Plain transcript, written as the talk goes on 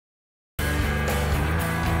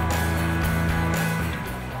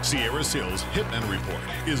Sierra Sil's Hitmen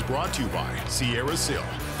Report is brought to you by Sierra Sil,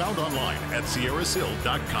 found online at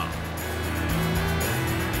sierrasil.com.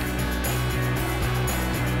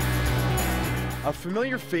 A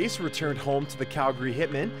familiar face returned home to the Calgary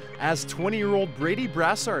Hitmen as 20-year-old Brady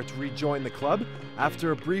Brassart rejoined the club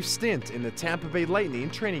after a brief stint in the Tampa Bay Lightning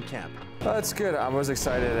training camp. It's good. I was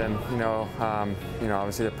excited, and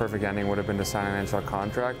obviously the perfect ending would have been to sign an NHL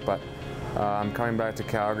contract, but coming back to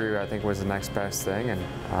Calgary, I think was the next best thing, and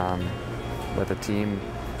with a team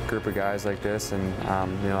group of guys like this, and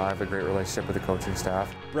I have a great relationship with the coaching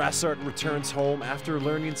staff. Brassart returns home after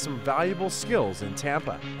learning some valuable skills in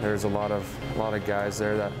Tampa. There's a lot of guys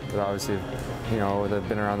there that obviously, they've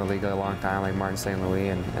been around the league a long time, like Martin St. Louis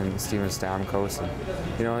and Steven Stamkos,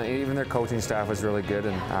 and even their coaching staff was really good.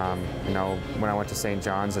 And when I went to St.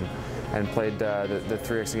 John's and played the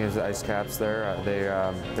 3x games at Ice Caps there,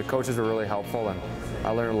 the coaches were really helpful, and I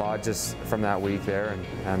learned a lot just from that week there,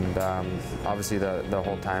 and obviously the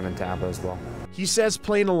whole time in Tampa as well. He says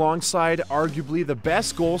playing alongside arguably the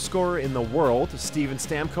best goal scorer in the world, Steven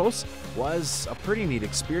Stamkos, was a pretty neat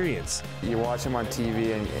experience. You watch him on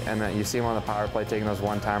TV and you see him on the power play taking those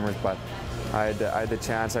one-timers, but I had the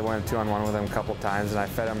chance. I went 2-on-1 with him a couple times, and I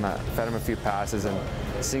fed him a few passes, and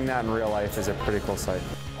seeing that in real life is a pretty cool sight.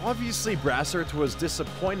 Obviously, Brassart was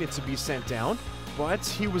disappointed to be sent down, but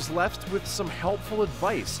he was left with some helpful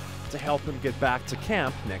advice to help him get back to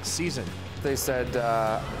camp next season. They said,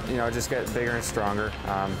 just get bigger and stronger.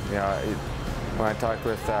 When I talked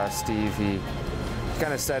with Steve, he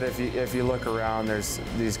kind of said if you look around,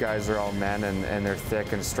 these guys are all men and they're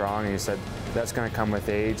thick and strong, and he said that's going to come with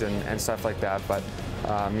age and stuff like that. But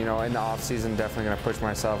in the off season, definitely going to push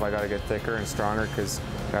myself. I got to get thicker and stronger because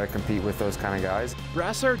I got to compete with those kind of guys.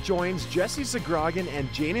 Brassart joins Jesse Zagrogan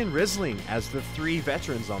and Janin Risling as the three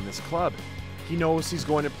veterans on this club. He knows he's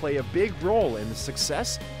going to play a big role in the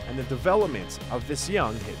success and the development of this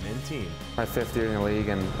young Hitmen team. My 5th year in the league,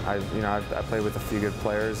 and I played with a few good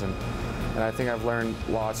players, and I think I've learned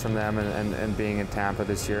lots from them, and being in Tampa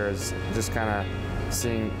this year is just kind of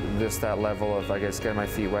seeing that level of, I guess, getting my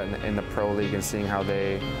feet wet in the pro league and seeing how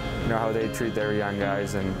they treat their young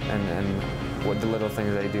guys and what the little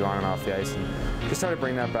things they do on and off the ice, and just try to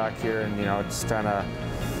bring that back here, and just trying to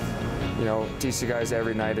teach you guys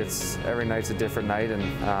every night. Every night's a different night, and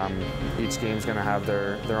each game's going to have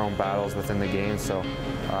their own battles within the game. So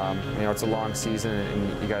it's a long season,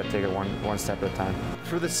 and you got to take it one step at a time.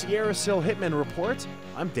 For the Sierra Sil Hitmen Report,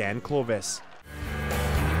 I'm Dan Clovis.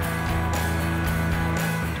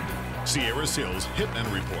 Sierra Sil's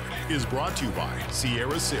Hitmen Report is brought to you by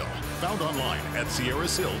Sierra Sil, found online at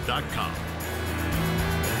sierrasil.com.